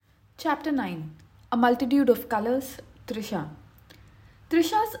Chapter 9. A Multitude of Colors, Trisha.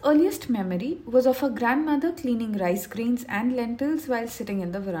 Trisha's earliest memory was of her grandmother cleaning rice grains and lentils while sitting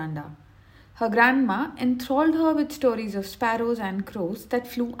in the veranda. Her grandma enthralled her with stories of sparrows and crows that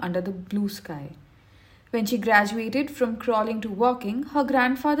flew under the blue sky. When she graduated from crawling to walking, her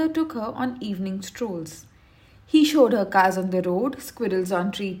grandfather took her on evening strolls. He showed her cars on the road, squirrels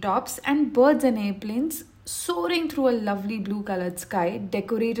on treetops, and birds and airplanes soaring through a lovely blue-colored sky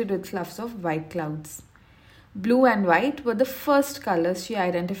decorated with fluffs of white clouds. Blue and white were the first colors she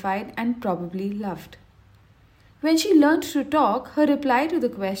identified and probably loved. When she learned to talk, her reply to the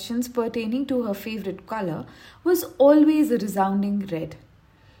questions pertaining to her favorite color was always a resounding red.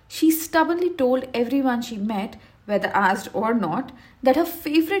 She stubbornly told everyone she met, whether asked or not, that her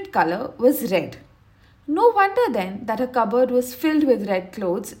favorite color was red. No wonder then that her cupboard was filled with red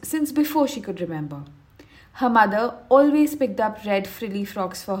clothes since before she could remember. Her mother always picked up red frilly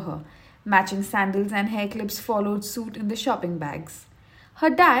frocks for her. Matching sandals and hair clips followed suit in the shopping bags. Her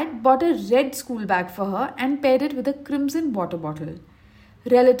dad bought a red school bag for her and paired it with a crimson water bottle.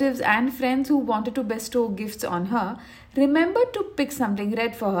 Relatives and friends who wanted to bestow gifts on her remembered to pick something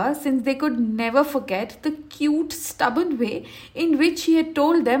red for her since they could never forget the cute, stubborn way in which she had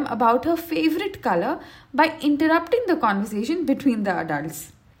told them about her favorite color by interrupting the conversation between the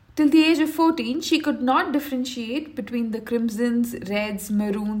adults. Till the age of 14, she could not differentiate between the crimsons, reds,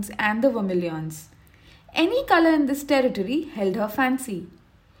 maroons, and the vermilions. Any color in this territory held her fancy.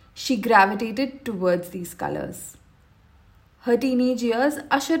 She gravitated towards these colors. Her teenage years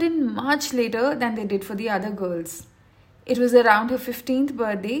ushered in much later than they did for the other girls. It was around her 15th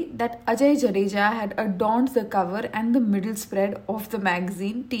birthday that Ajay Jadeja had adorned the cover and the middle spread of the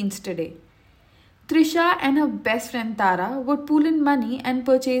magazine Teens Today. Trisha and her best friend Tara would pool in money and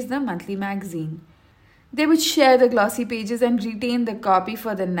purchase the monthly magazine. They would share the glossy pages and retain the copy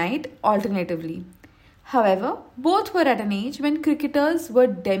for the night alternatively. However, both were at an age when cricketers were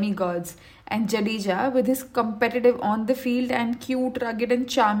demigods, and Jadeja, with his competitive on the field and cute, rugged and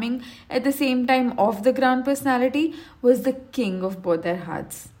charming at the same time off the ground personality, was the king of both their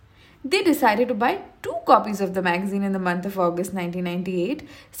hearts. They decided to buy 2 copies of the magazine in the month of August 1998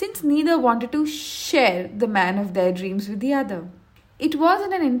 since neither wanted to share the man of their dreams with the other. It was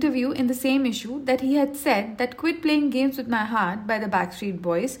in an interview in the same issue that he had said that Quit Playing Games With My Heart by the Backstreet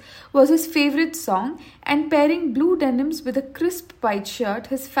Boys was his favorite song, and pairing blue denims with a crisp white shirt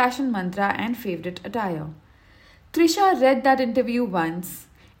his fashion mantra and favorite attire. Trisha read that interview once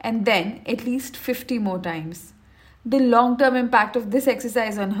and then at least 50 more times. The long-term impact of this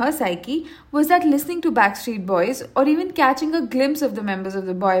exercise on her psyche was that listening to Backstreet Boys or even catching a glimpse of the members of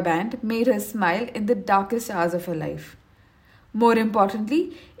the boy band made her smile in the darkest hours of her life. More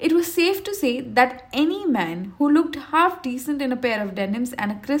importantly, it was safe to say that any man who looked half decent in a pair of denims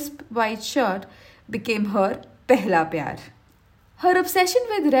and a crisp white shirt became her pehla pyar. Her obsession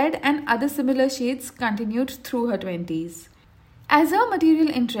with red and other similar shades continued through her 20s. As her material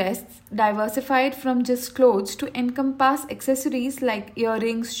interests diversified from just clothes to encompass accessories like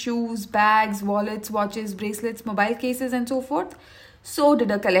earrings, shoes, bags, wallets, watches, bracelets, mobile cases, and so forth, so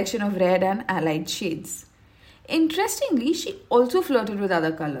did a collection of red and allied shades. Interestingly, she also flirted with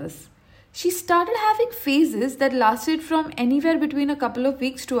other colors. She started having phases that lasted from anywhere between a couple of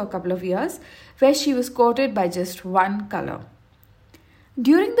weeks to a couple of years, where she was courted by just one color.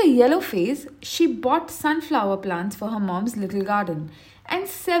 During the yellow phase, she bought sunflower plants for her mom's little garden and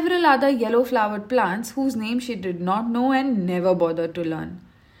several other yellow-flowered plants whose names she did not know and never bothered to learn.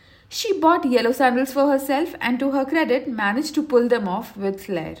 She bought yellow sandals for herself and, to her credit, managed to pull them off with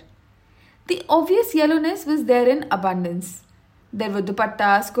flair. The obvious yellowness was there in abundance. There were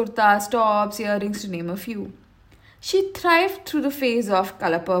dupattas, kurtas, tops, earrings, to name a few. She thrived through the phase of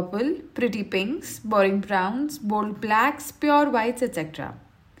color purple, pretty pinks, boring browns, bold blacks, pure whites, etc.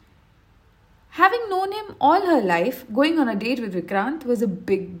 Having known him all her life, going on a date with Vikrant was a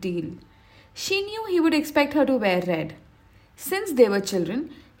big deal. She knew he would expect her to wear red. Since they were children,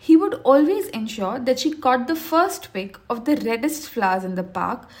 he would always ensure that she caught the first pick of the reddest flowers in the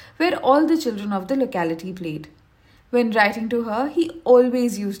park where all the children of the locality played. When writing to her, he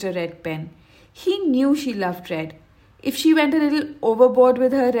always used a red pen. He knew she loved red. If she went a little overboard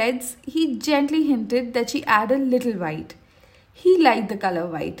with her reds, he gently hinted that she add a little white. He liked the color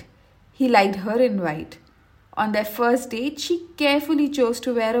white. He liked her in white. On their first date, she carefully chose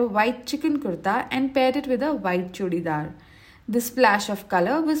to wear a white chicken kurta and paired it with a white chudidar. The splash of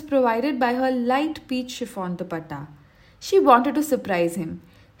color was provided by her light peach chiffon dupatta. She wanted to surprise him.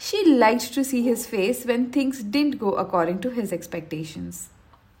 She liked to see his face when things didn't go according to his expectations.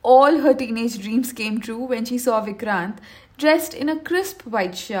 All her teenage dreams came true when she saw Vikrant dressed in a crisp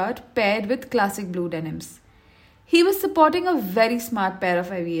white shirt paired with classic blue denims. He was supporting a very smart pair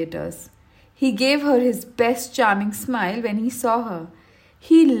of aviators. He gave her his best charming smile when he saw her.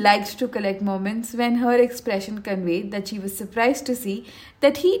 He liked to collect moments when her expression conveyed that she was surprised to see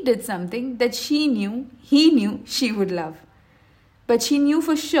that he did something that he knew she would love. But she knew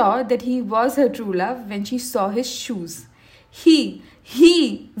for sure that he was her true love when she saw his shoes.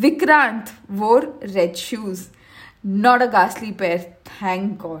 Vikrant, wore red shoes. Not a ghastly pair,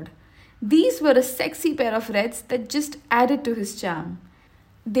 thank God. These were a sexy pair of reds that just added to his charm.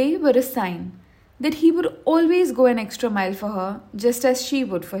 They were a sign that he would always go an extra mile for her, just as she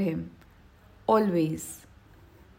would for him. Always.